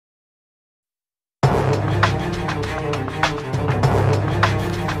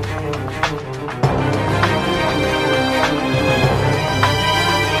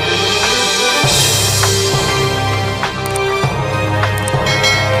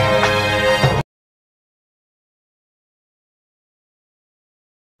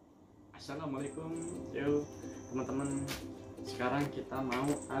Assalamualaikum, yo teman-teman. Sekarang kita mau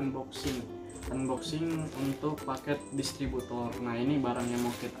unboxing untuk paket distributor. Nah, ini barang yang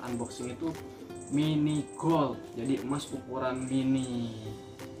mau kita unboxing itu mini gold, jadi emas ukuran mini.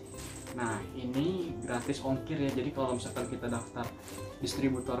 Nah, ini gratis ongkir ya. Jadi kalau misalkan kita daftar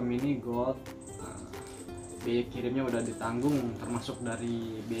distributor mini gold, biaya kirimnya udah ditanggung, termasuk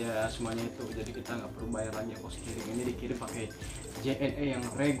dari biaya semuanya itu. Jadi kita nggak perlu bayar lagi ongkos kirim. Ini dikirim pakai JNE yang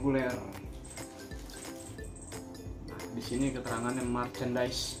reguler. Nah, di sini keterangannya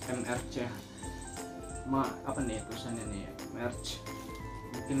merchandise MRC. Apa nih tulisannya nih? Merch.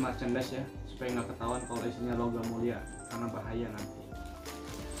 Mungkin merchandise ya, supaya nggak ketahuan kalau isinya logam mulia, karena bahaya nanti.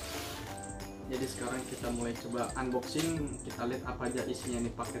 Jadi sekarang kita mulai coba unboxing. Kita lihat apa aja isinya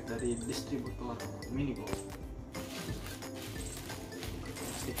nih paket dari distributor mini gold.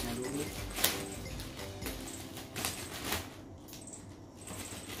 Plastiknya dulu.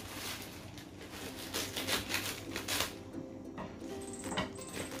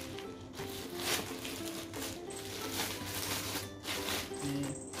 Ini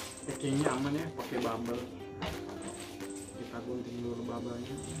packingnya aman ya, pakai bubble. Kita gunting dulu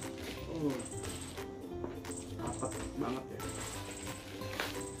bubble-nya. Rapat banget ya.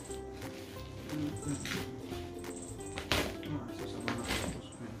 Wah, susah banget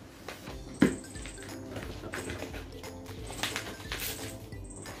tusuknya.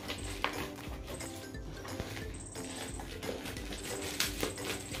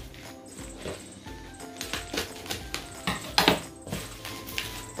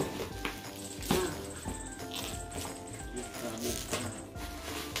 Kita buka.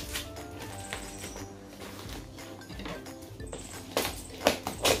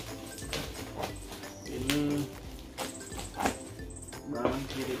 Barang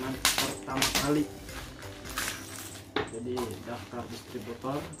kiriman pertama kali, jadi daftar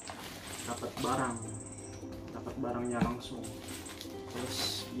distributor, dapat barangnya langsung,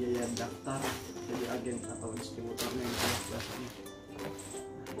 terus biaya daftar jadi agen atau distributornya yang jelas biasanya.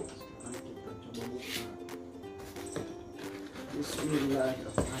 Sekarang kita coba buka.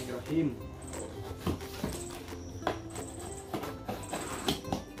 Bismillahirrahmanirrahim.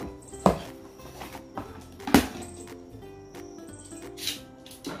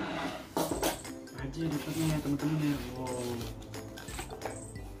 Aja dapatnya ya teman-teman ya. Wow,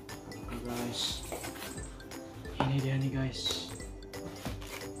 guys, ini dia nih guys.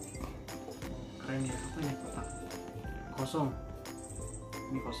 Keren ya. Apa nih, kotak kosong?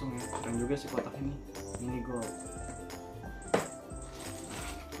 Ini kosong ya. Keren juga sih kotak ini, mini gold.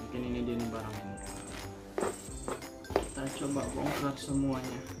 Mungkin ini dia nih barang ini. Kita coba bongkar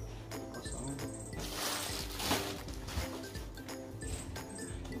semuanya. Kosong.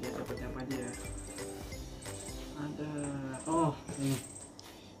 Dia dapatnya apa aja ya? Ada, ini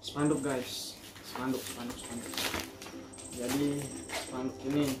spanduk guys, spanduk. Jadi spanduk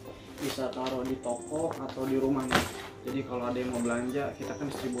ini bisa taruh di toko atau di rumah nih. Jadi kalau ada yang mau belanja, kita kan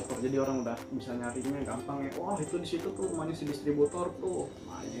distributor, jadi orang udah bisa nyarinya gampang ya. Wah, itu di situ tuh rumahnya si distributor tuh.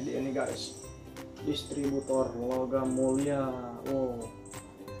 Nah, ini dia nih guys, distributor logam mulia. Wow.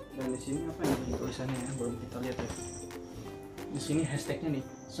 Dan di sini apa nih tulisannya ya? Belum kita lihat ya. Di sini hashtagnya nih,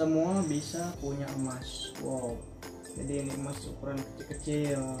 semua bisa punya emas. Wow, jadi ini emas ukuran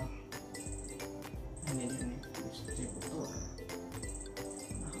kecil-kecil. Ini dia nih, distributor.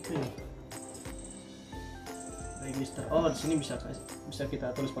 Nah, apa ini? Register. Oh, di sini bisa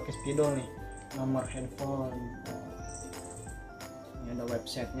kita tulis pakai spidol nih, nomor handphone. Ini ada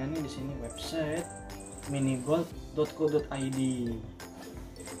websitenya nih, di sini website minigold.co.id.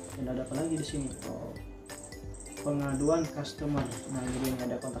 Dan ada apa lagi di sini? Pengaduan customer. Nah, jadi ini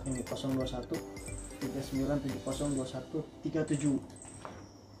ada kontak ini 021 3970 2137.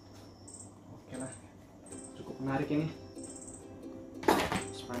 Oke lah, cukup menarik ini.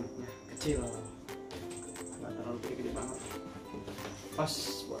 Spanduknya kecil, nggak terlalu gede banget, pas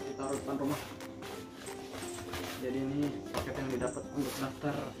buat ditaruh depan rumah. Jadi ini paket yang didapat untuk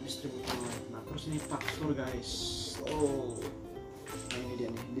daftar distributor. Nah, terus ini faktur guys. Nah, ini dia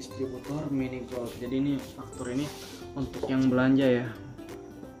nih, distributor mini gold. Jadi ini faktur ini untuk yang belanja ya.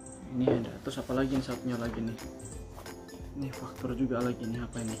 Ini ada, terus apa lagi nih, satunya lagi nih. Ini faktur juga lagi nih,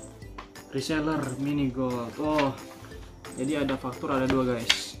 apa ini? Reseller mini gold. Jadi ada faktur, ada dua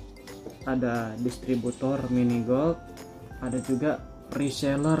guys. Ada distributor mini gold, ada juga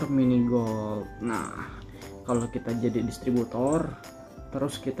reseller mini gold. Nah, kalau kita jadi distributor,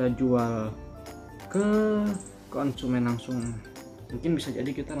 terus kita jual ke konsumen langsung, mungkin bisa jadi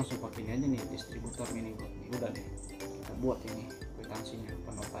kita langsung pakai ini aja nih, distributor mini gold. Udah deh, kita buat ini kwitansinya,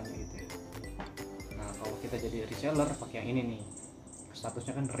 penotannya gitu ya. Nah, kalau kita jadi reseller pakai yang ini nih,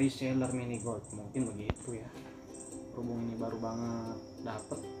 statusnya kan reseller mini gold, mungkin begitu ya. Berhubung ini baru banget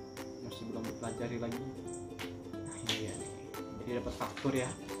dapet, masih belum dipelajari lagi. Nah iya nih, jadi dapat faktur ya.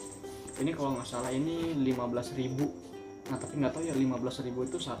 Ini kalau nggak salah ini 15.000. Nah tapi nggak tahu ya 15.000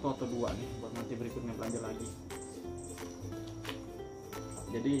 itu satu atau dua nih, buat nanti berikutnya belanja lagi.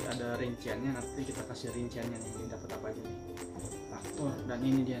 Jadi ada rinciannya, nanti kita kasih rinciannya nih, ini dapat apa aja nih faktur. Dan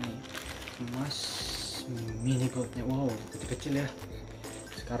ini dia nih emas mini goldnya, wow kecil-kecil ya.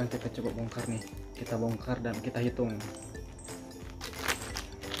 Sekarang kita coba bongkar nih, kita bongkar dan kita hitung.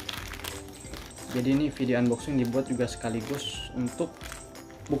 Jadi ini video unboxing dibuat juga sekaligus untuk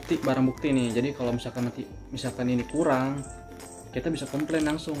bukti, barang bukti nih. Jadi kalau misalkan nanti ini kurang, kita bisa komplain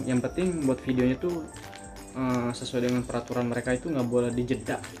langsung. Yang penting buat videonya tuh sesuai dengan peraturan mereka, itu nggak boleh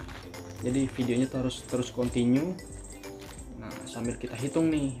dijeda. Jadi videonya tuh harus terus continue. Nah sambil kita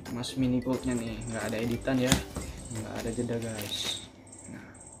hitung nih emas mini goldnya nih, nggak ada editan ya, nggak ada jeda guys. Nah,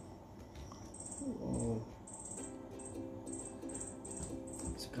 wow.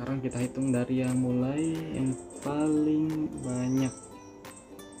 Sekarang kita hitung dari yang mulai yang paling banyak.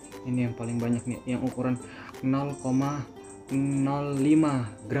 Ini yang paling banyak nih, yang ukuran 0,05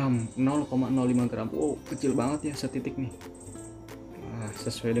 gram, 0,05 gram. Wow kecil banget ya, setitik nih. Nah,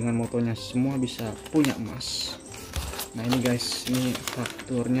 sesuai dengan motonya, semua bisa punya emas. Nah ini guys, ini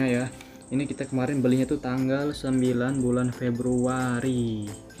fakturnya ya. Ini kita kemarin belinya tuh tanggal 9 bulan Februari.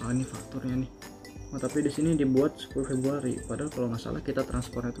 Oh ini fakturnya nih. Oh tapi di sini dibuat 10 Februari, padahal kalau nggak salah kita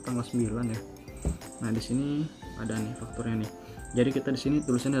transfernya itu tanggal 9 ya. Nah di sini ada nih fakturnya nih. Jadi kita di sini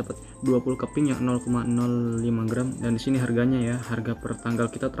tulisannya dapat 20 keping yang 0,05 gram, dan di sini harganya ya, harga per tanggal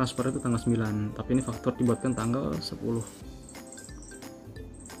kita transfer itu tanggal 9, tapi ini faktur dibuatkan tanggal 10.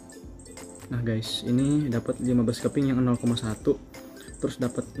 Nah guys, ini dapat 15 keping yang 0,1, terus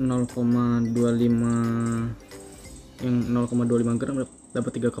dapat 0,25 yang 0,25 gram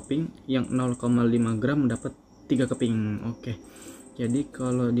dapat 3 keping, yang 0,5 gram dapat 3 keping. Oke. Jadi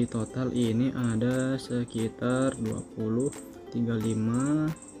kalau di total ini ada sekitar 20, 35,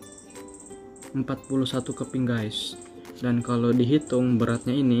 41 keping guys. Dan kalau dihitung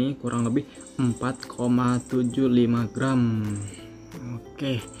beratnya ini kurang lebih 4,75 gram.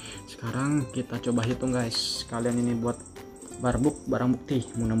 Oke, sekarang kita coba hitung guys. Kalian ini buat barang bukti,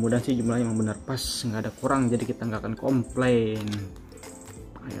 mudah-mudahan sih jumlahnya memang benar pas, nggak ada kurang, jadi kita nggak akan komplain.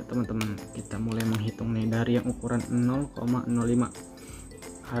 Ayo teman-teman, kita mulai menghitung nih dari yang ukuran 0,05.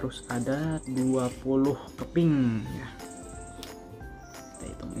 Harus ada 20 keping ya. Kita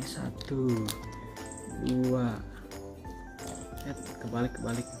hitung nih 1, 2, kebalik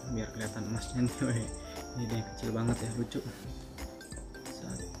biar kelihatan emasnya nih. Weh. Ini dia kecil banget ya, lucu. 1,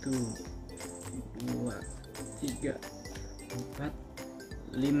 2, 3, 4,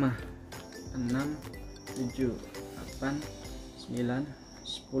 5, 6, 7, 8, 9,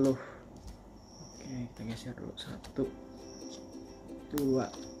 10. Oke, kita geser dulu. 1, 2,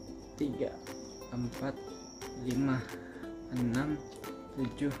 3, 4, 5, 6,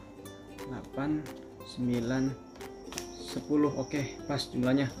 7, 8, 9, 10. Oke, pas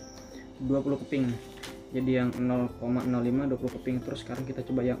jumlahnya 20 keping. Jadi yang 0,05 20 keping. Terus sekarang kita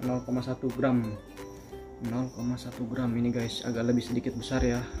coba yang 0,1 gram. 0,1 gram ini guys, agak lebih sedikit besar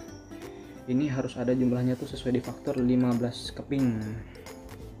ya. Ini harus ada jumlahnya tuh sesuai di faktor 15 keping.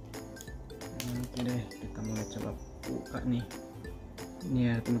 Oke deh, kita mulai coba buka nih. Ini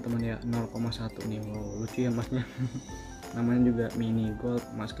ya teman-teman ya, 0,1 nih. Wow, lucu ya emasnya. Namanya juga mini gold,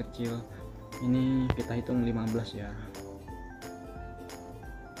 emas kecil. Ini kita hitung 15 ya.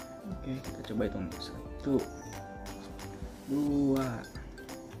 Oke, kita coba hitung. 1, 2,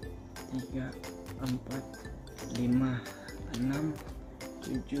 3, 4, 5, 6,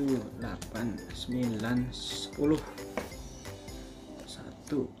 7, 8, 9, 10.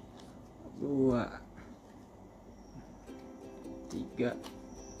 1, 2, 3,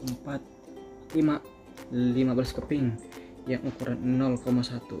 4, 5, 15 keping yang ukuran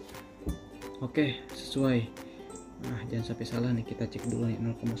 0,1. Oke, sesuai. Nah jangan sampai salah nih, kita cek dulu nih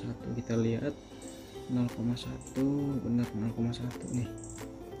 0,1. Kita lihat 0,1 benar 0,1 nih.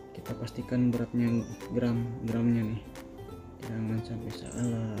 Kita pastikan beratnya gramnya nih, jangan sampai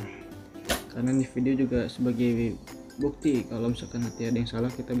salah, karena di video juga sebagai bukti. Kalau misalkan nanti ada yang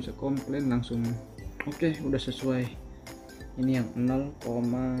salah, kita bisa komplain langsung. Oke, udah sesuai. Ini yang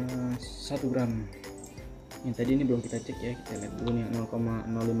 0,1 gram. Yang tadi ini belum kita cek ya, kita lihat dulu nih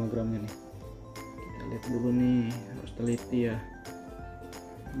 0,05 gramnya nih. Kita lihat dulu nih, harus teliti ya,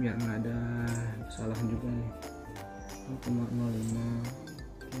 biar nggak ada kesalahan juga nih. 0,05.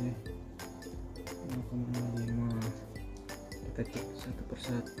 Oke, 0,05. Kita cek satu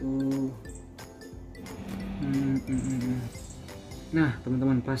persatu. Nah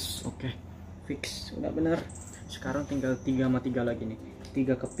teman-teman, pas, oke, fix, udah bener. Sekarang tinggal 3 sama 3 lagi nih,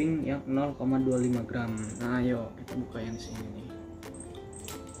 3 keping yang 0,25 gram. Nah ayo kita buka yang di sini nih.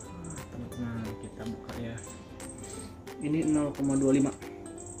 Teman-teman, kita buka ya. Ini 0,25.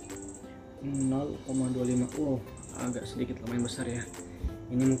 Wow, agak sedikit lumayan besar ya.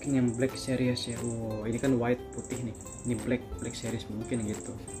 Ini mungkin yang black series ya. Wow, ini kan white putih nih. Ini black series mungkin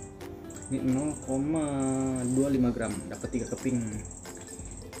gitu. Ini 0,25 gram, dapat 3 keping.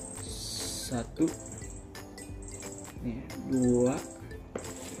 1 nih, 2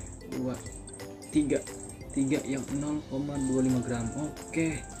 3 yang 0,25 gram.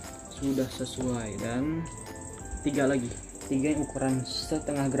 Oke, sudah sesuai. Dan 3 lagi, 3 yang ukuran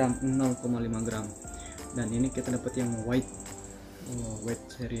setengah gram, 0,5 gram. Dan ini kita dapat yang white, white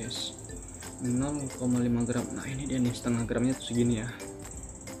series 0,5 gram. Nah ini dia nih, setengah gramnya tuh segini ya,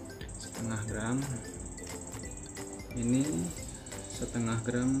 setengah gram. Ini setengah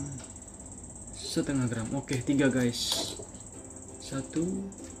gram. Oke, 3 guys, 1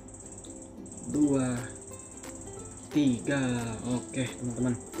 2 3. Oke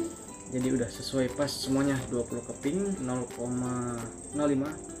teman-teman, jadi udah sesuai pas semuanya. 20 keping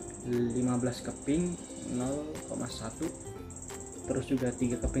 0,05, 15 keping 0,1, terus juga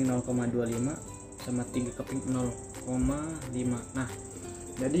 3 keping 0,25, sama 3 keping 0,5. Nah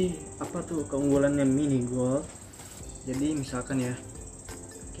jadi apa tuh keunggulannya mini gold? Jadi misalkan ya,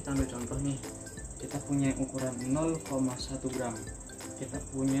 kita ambil contoh nih, kita punya ukuran 0,1 gram, kita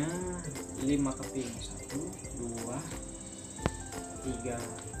punya 5 keping, 1 2 3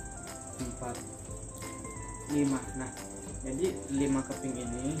 4 5. Nah jadi 5 keping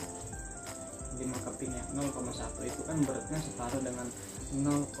ini, 5 kepingnya 0,1 itu kan beratnya setara dengan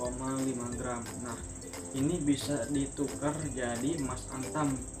 0,5 gram. Nah ini bisa ditukar jadi emas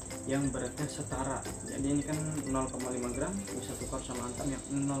antam yang beratnya setara. Jadi ini kan 0,5 gram bisa tukar sama antam yang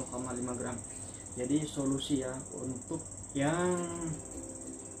 0,5 gram. Jadi solusi ya untuk yang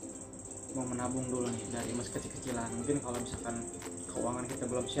mau menabung dulu nih dari emas kecil-kecilan. Mungkin kalau misalkan keuangan kita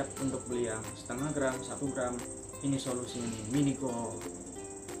belum siap untuk beli yang setengah gram, 1 gram, ini solusi ini, mini gold.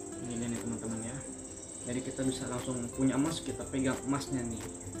 Ini nih teman-teman ya. Jadi kita bisa langsung punya emas, kita pegang emasnya nih,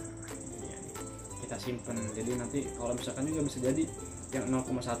 kita simpen. Jadi nanti kalau misalkan juga bisa jadi yang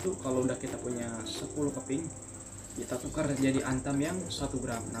 0,1, kalau udah kita punya 10 keping, kita tukar jadi antam yang 1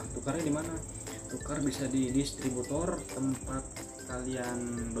 gram. Nah tukarnya di mana? Tukar bisa di distributor tempat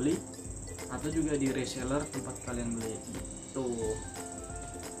kalian beli, atau juga di reseller tempat kalian beli gitu.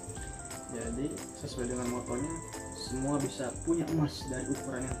 Jadi sesuai dengan motonya, semua bisa punya emas dari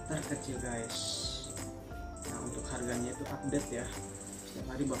ukuran yang terkecil guys. Nah untuk harganya itu update ya, setiap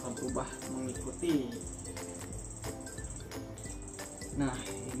hari bakal berubah mengikuti. Nah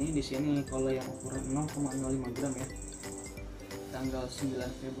ini di sini kalau yang ukuran 0,05 gram ya, tanggal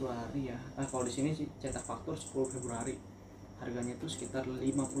 9 Februari ya. Kalau di sini sih cetak faktur 10 Februari. Harganya itu sekitar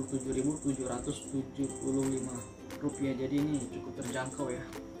Rp57.775. Jadi ini cukup terjangkau ya.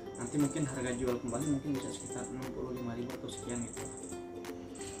 Nanti mungkin harga jual kembali mungkin bisa sekitar 65.000 atau sekian gitu.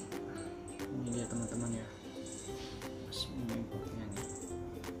 Ini dia teman-teman ya, importnya nih.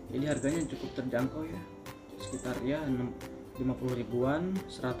 Jadi harganya cukup terjangkau ya, sekitar ya 50 ribuan,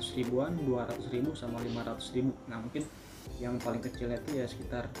 100 ribuan, 200 ribu, sama 500 ribu. Nah mungkin yang paling kecilnya itu ya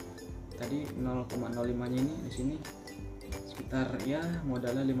sekitar tadi 0,05 nya ini di sini sekitar ya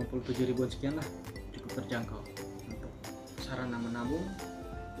modalnya 57 ribuan sekian lah, cukup terjangkau untuk sarana menabung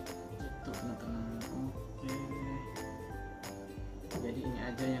itu teman-teman. Oke, jadi ini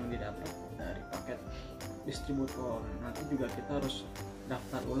aja yang didapat dari paket distributor. Nanti juga kita harus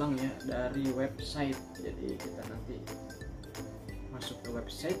daftar ulang ya dari website. Jadi kita nanti masuk ke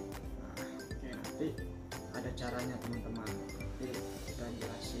website. Nah, oke, nanti ada caranya teman-teman, nanti kita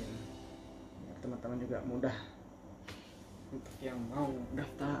jelasin biar teman-teman juga mudah untuk yang mau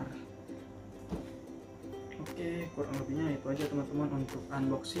daftar. Oke, kurang lebihnya itu aja teman-teman untuk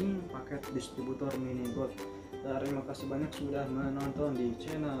unboxing paket distributor mini gold. Terima kasih banyak sudah menonton di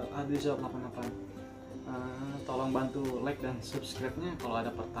channel Adrizal88. Tolong bantu like dan subscribe-nya. Kalau ada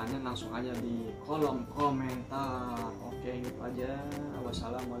pertanyaan langsung aja di kolom komentar. Oke, itu aja.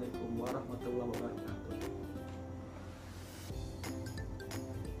 Wassalam.